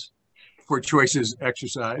consequences for choices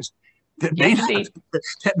exercised that may not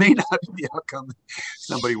be the outcome that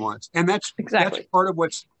somebody wants, and that's part of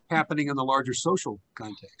what's happening in the larger social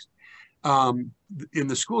context. In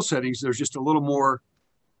the school settings, there's just a little more.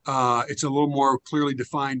 It's a little more clearly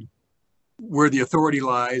defined where the authority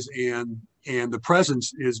lies, and the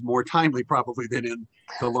presence is more timely probably than in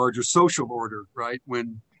the larger social order, right?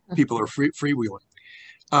 When people are freewheeling.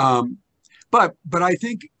 But I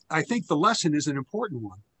think the lesson is an important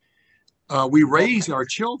one. We raise our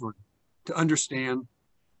children to understand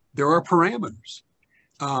there are parameters,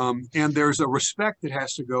 and there's a respect that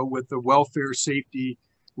has to go with the welfare, safety,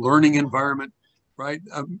 learning environment, right?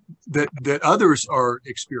 That others are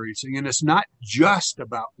experiencing, and it's not just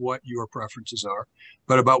about what your preferences are,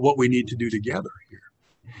 but about what we need to do together here.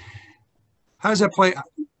 How does that play?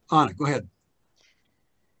 Anna, go ahead.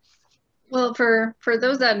 Well, for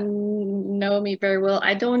those that know me very well,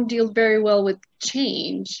 I don't deal very well with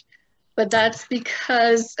change, but that's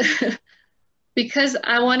because because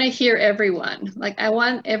I want to hear everyone. Like, I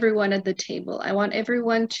want everyone at the table. I want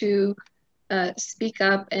everyone to speak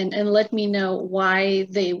up and let me know why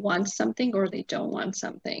they want something or they don't want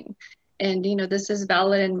something. And, this is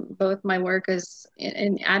valid in both my work as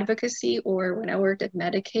in advocacy or when I worked at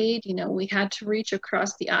Medicaid. We had to reach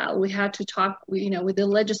across the aisle. We had to talk, with the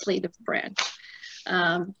legislative branch.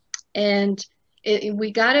 And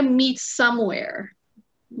we got to meet somewhere,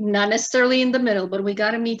 not necessarily in the middle, but we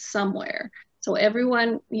got to meet somewhere. So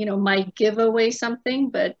everyone, might give away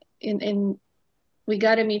something, but we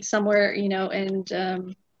got to meet somewhere,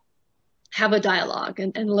 and have a dialogue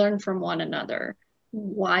and learn from one another.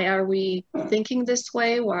 Why are we thinking this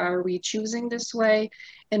way? Why are we choosing this way?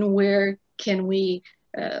 And where can we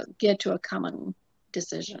get to a common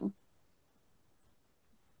decision?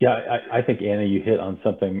 Yeah, I think, Anna, you hit on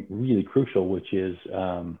something really crucial, which is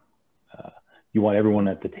you want everyone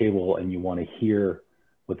at the table and you want to hear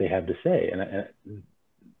what they have to say. And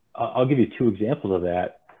I'll give you two examples of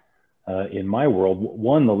that in my world.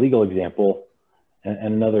 One, the legal example,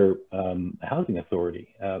 and another housing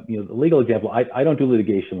authority. The legal example, I don't do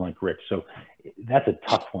litigation like Rich, so that's a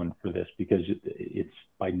tough one for this because it's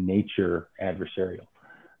by nature adversarial.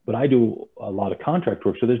 But I do a lot of contract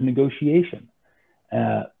work, so there's negotiation.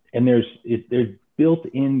 And there's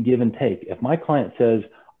built-in give and take. If my client says,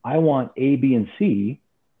 I want A, B, and C,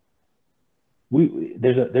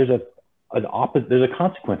 there's a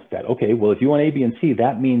consequence to that. Okay, well, if you want A, B, and C,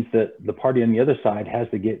 that means that the party on the other side has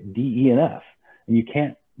to get D, E, and F. And you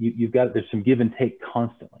can't, there's some give and take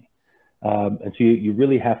constantly. And so you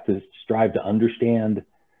really have to strive to understand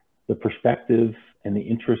the perspective and the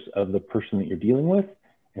interests of the person that you're dealing with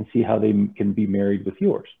and see how they can be married with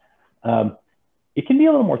yours. It can be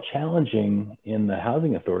a little more challenging in the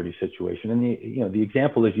housing authority situation. And the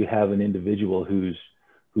example is you have an individual who's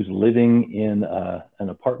living in an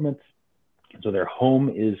apartment. So their home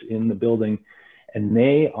is in the building and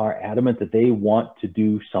they are adamant that they want to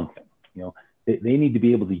do something. They need to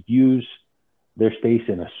be able to use their space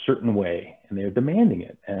in a certain way and they're demanding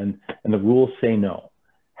it. And the rules say no.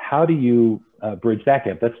 How do you bridge that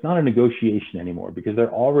gap? That's not a negotiation anymore because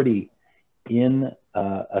they're already in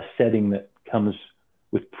a setting that comes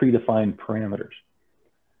with predefined parameters.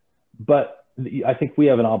 But I think we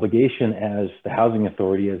have an obligation as the housing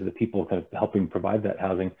authority, as the people kind of helping provide that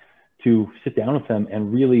housing, to sit down with them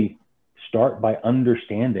and really start by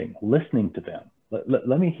understanding, listening to them.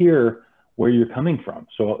 Let me hear where you're coming from.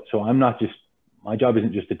 So I'm not just, my job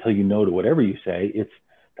isn't just to tell you no to whatever you say, it's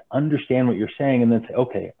to understand what you're saying and then say,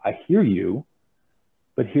 okay, I hear you,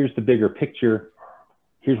 but here's the bigger picture.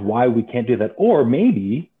 Here's why we can't do that. Or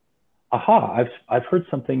maybe, aha, I've heard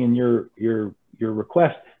something in your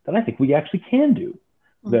request that I think we actually can do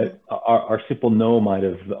that our simple no might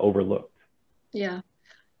have overlooked. Yeah.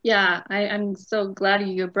 Yeah, I'm so glad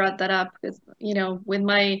you brought that up because, with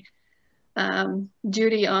my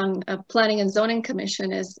duty on Planning and Zoning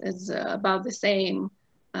Commission is about the same.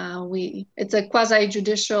 It's a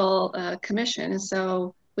quasi-judicial commission,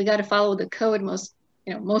 so we got to follow the code most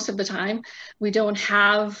of the time. We don't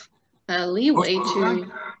have leeway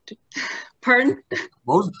to pardon?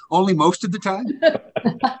 Most of the time?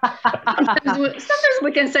 Sometimes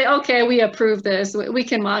we can say, okay, we approve this. We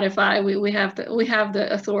can modify. We have the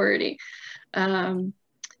authority, and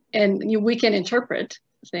we can interpret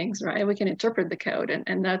things, right? We can interpret the code,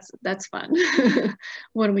 and that's fun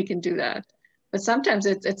when we can do that. But sometimes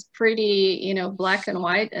it's pretty black and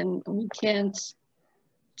white, and we can't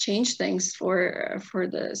change things for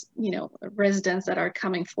the residents that are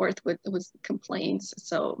coming forth with complaints.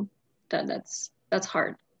 So that's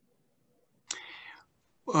hard.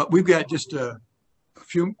 We've got just a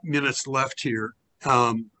few minutes left here,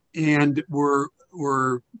 and we're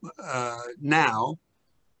now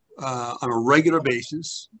on a regular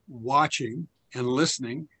basis watching and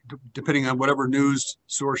listening, depending on whatever news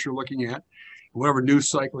source you're looking at, whatever news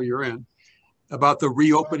cycle you're in, about the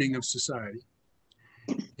reopening of society.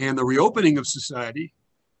 And the reopening of society,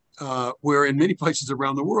 where in many places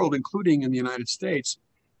around the world, including in the United States,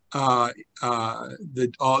 the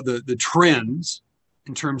trends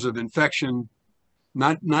in terms of infection,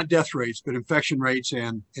 not death rates, but infection rates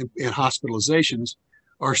and hospitalizations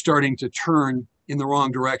are starting to turn in the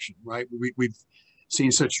wrong direction, right? We've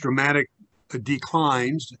seen such dramatic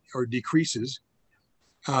declines or decreases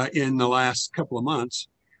in the last couple of months.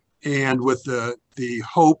 And with the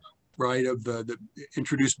hope, right, of the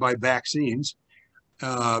introduced by vaccines,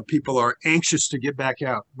 people are anxious to get back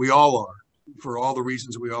out. We all are, for all the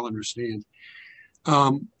reasons we all understand.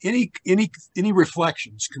 Any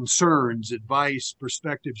reflections, concerns, advice,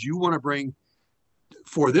 perspectives you want to bring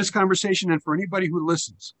for this conversation and for anybody who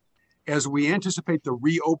listens as we anticipate the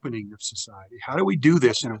reopening of society? How do we do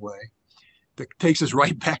this in a way that takes us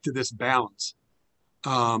right back to this balance,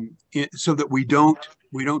 so that we don't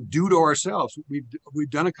do to ourselves we've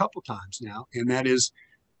done a couple times now, and that is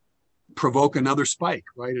provoke another spike,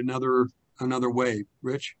 right? Another wave.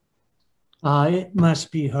 Rich? It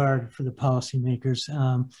must be hard for the policymakers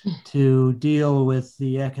to deal with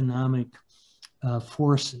the economic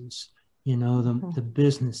forces, the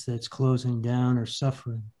business that's closing down or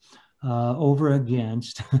suffering over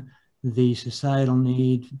against the societal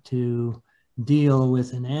need to deal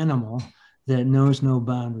with an animal that knows no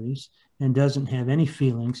boundaries and doesn't have any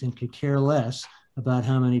feelings and could care less about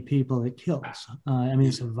how many people it kills. I mean,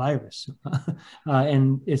 it's a virus.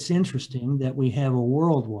 And it's interesting that we have a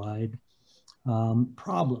worldwide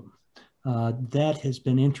problem. That has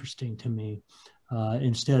been interesting to me,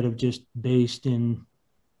 instead of just based in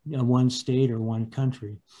one state or one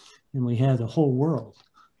country. And we have the whole world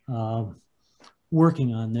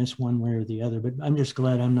working on this one way or the other. But I'm just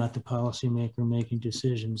glad I'm not the policymaker making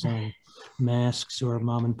decisions on masks or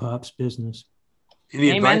mom and pop's business.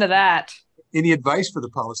 Amen to that. Any advice for the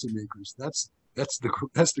policymakers? That's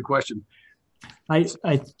the question. I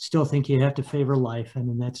still think you have to favor life. I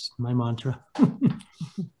mean, that's my mantra.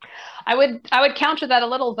 I would counter that a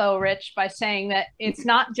little though, Rich, by saying that it's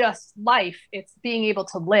not just life, it's being able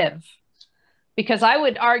to live. Because I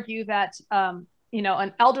would argue that,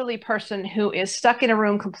 an elderly person who is stuck in a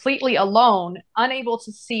room completely alone, unable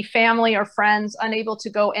to see family or friends, unable to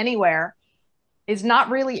go anywhere, is not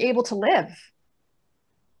really able to live.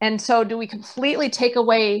 And so do we completely take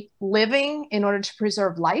away living in order to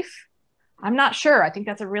preserve life? I'm not sure. I think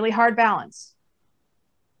that's a really hard balance.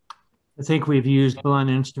 I think we've used blunt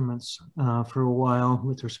instruments for a while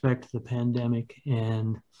with respect to the pandemic,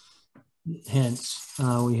 and hence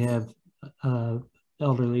we have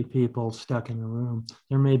elderly people stuck in a room.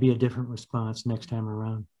 There may be a different response next time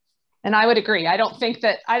around. And I would agree. I don't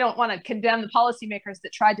want to condemn the policymakers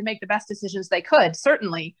that tried to make the best decisions they could,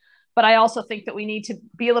 certainly. But I also think that we need to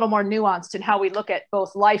be a little more nuanced in how we look at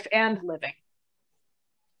both life and living.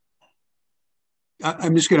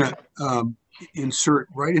 I'm just going to insert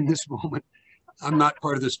right in this moment. I'm not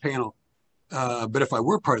part of this panel, but if I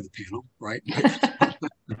were part of the panel, right?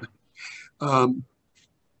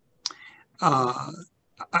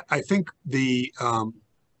 I think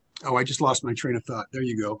I just lost my train of thought. There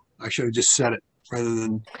you go. I should have just said it rather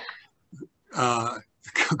than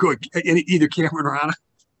go. Either Cameron or Anna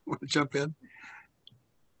want to jump in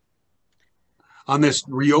on this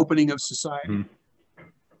reopening of society.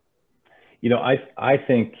 I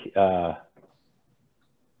think the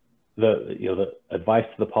advice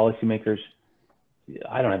to the policymakers,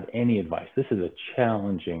 I don't have any advice. This is a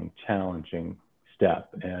challenging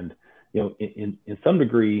step, and in some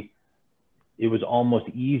degree, it was almost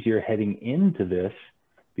easier heading into this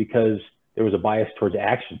because there was a bias towards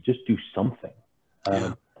action. Just do something.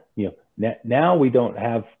 Now we don't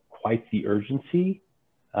have quite the urgency.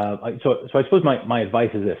 So I suppose my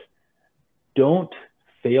advice is this: don't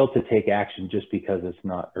fail to take action just because it's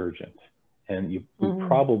not urgent. And we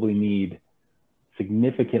probably need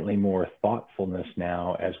significantly more thoughtfulness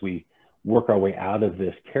now as we work our way out of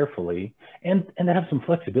this carefully, and to have some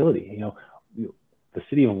flexibility. The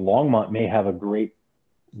city of Longmont may have a great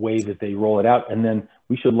way that they roll it out, and then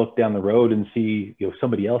we should look down the road and see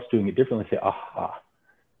somebody else doing it differently and say, aha,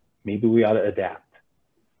 maybe we ought to adapt.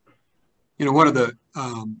 One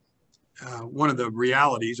of the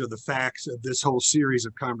realities or the facts of this whole series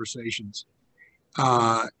of conversations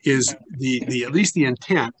is the at least the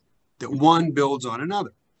intent that one builds on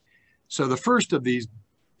another. So the first of these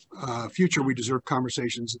Future We Deserve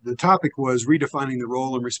conversations, the topic was redefining the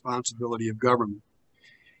role and responsibility of government.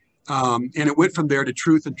 And it went from there to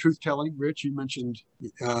truth and truth-telling. Rich, you mentioned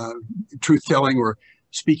truth-telling or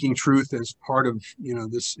speaking truth as part of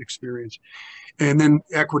this experience. And then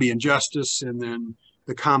equity and justice, and then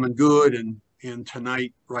the common good, and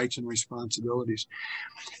tonight, rights and responsibilities.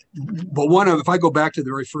 But if I go back to the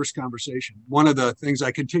very first conversation, one of the things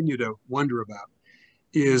I continue to wonder about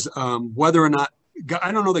is whether or not,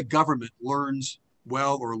 I don't know that government learns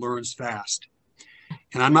well or learns fast.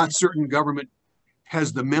 And I'm not certain government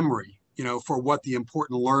has the memory, for what the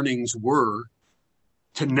important learnings were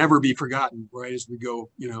to never be forgotten, right, as we go,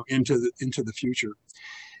 into the future.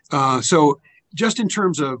 So just in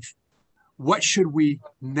terms of what should we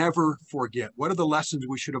never forget? What are the lessons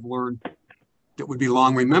we should have learned that would be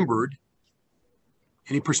long remembered?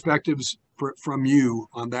 Any perspectives from you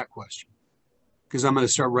on that question? Because I'm going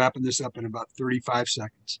to start wrapping this up in about 35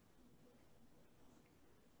 seconds.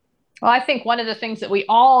 Well, I think one of the things that we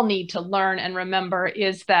all need to learn and remember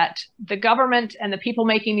is that the government and the people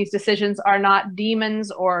making these decisions are not demons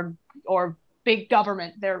or big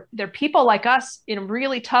government. They're people like us in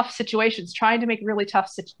really tough situations, trying to make really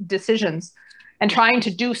tough decisions and trying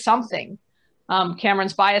to do something.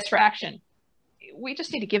 Cameron's bias for action. We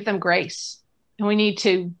just need to give them grace, and we need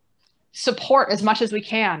to support as much as we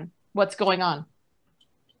can what's going on.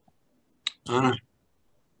 Anna.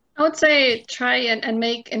 I would say try and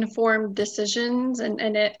make informed decisions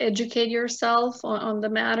and educate yourself on the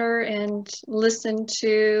matter, and listen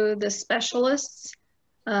to the specialists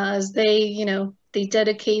as they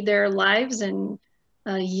dedicate their lives and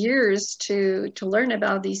years to learn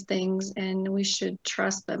about these things, and we should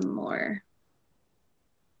trust them more.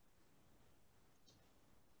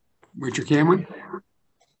 Richard Cameron?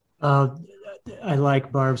 I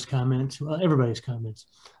like Barb's comments, well, everybody's comments.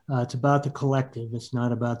 It's about the collective. It's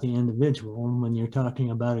not about the individual. And when you're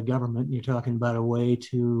talking about a government, you're talking about a way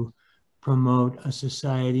to promote a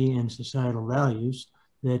society and societal values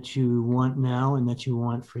that you want now and that you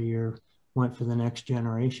want for the next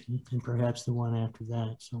generation and perhaps the one after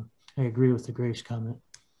that. So I agree with the Grace comment.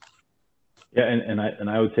 Yeah, and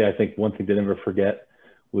I would say I think one thing to never forget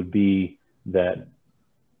would be that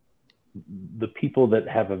the people that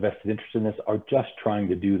have a vested interest in this are just trying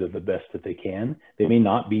to do the best that they can. They may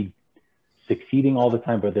not be succeeding all the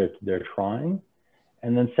time, but they're trying.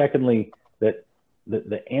 And then secondly, that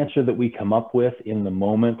the answer that we come up with in the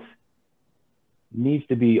moment needs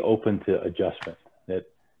to be open to adjustment. That,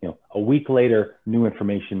 you know, a week later, new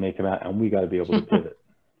information may come out, and we got to be able to pivot.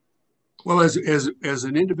 Well, as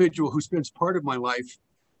an individual who spends part of my life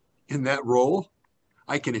in that role,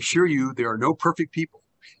 I can assure you there are no perfect people.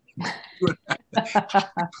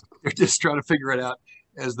 They're just trying to figure it out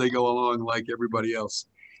as they go along, like everybody else.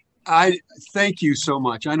 I thank you so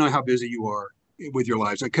much. I know how busy you are with your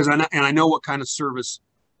lives, because I know what kind of service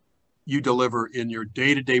you deliver in your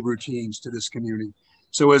day-to-day routines to this community.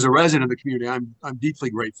 So as a resident of the community, I'm deeply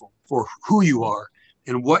grateful for who you are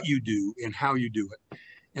and what you do and how you do it.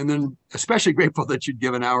 And then especially grateful that you'd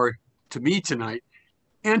give an hour to me tonight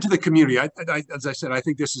and to the community. As I said, I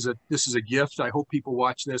think this is a gift. I hope people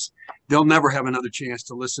watch this. They'll never have another chance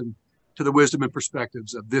to listen to the wisdom and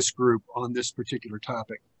perspectives of this group on this particular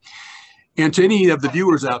topic. And to any of the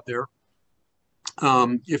viewers out there,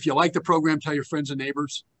 if you like the program, tell your friends and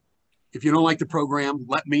neighbors. If you don't like the program,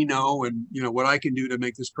 let me know, and you know what I can do to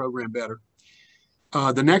make this program better.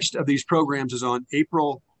 The next of these programs is on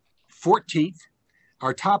April 14th.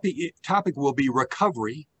 Our topic will be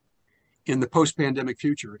recovery in the post-pandemic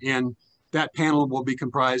future. And that panel will be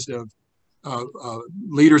comprised of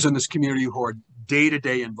leaders in this community who are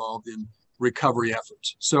day-to-day involved in recovery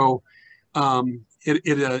efforts. So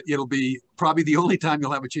it'll be probably the only time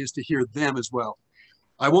you'll have a chance to hear them as well.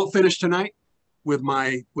 I won't finish tonight with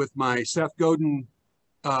my Seth Godin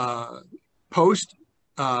post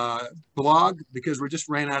blog, because we just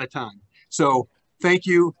ran out of time. So thank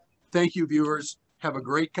you, viewers. Have a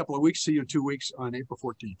great couple of weeks. See you in 2 weeks on April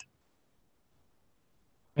 14th.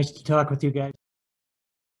 Nice to talk with you guys.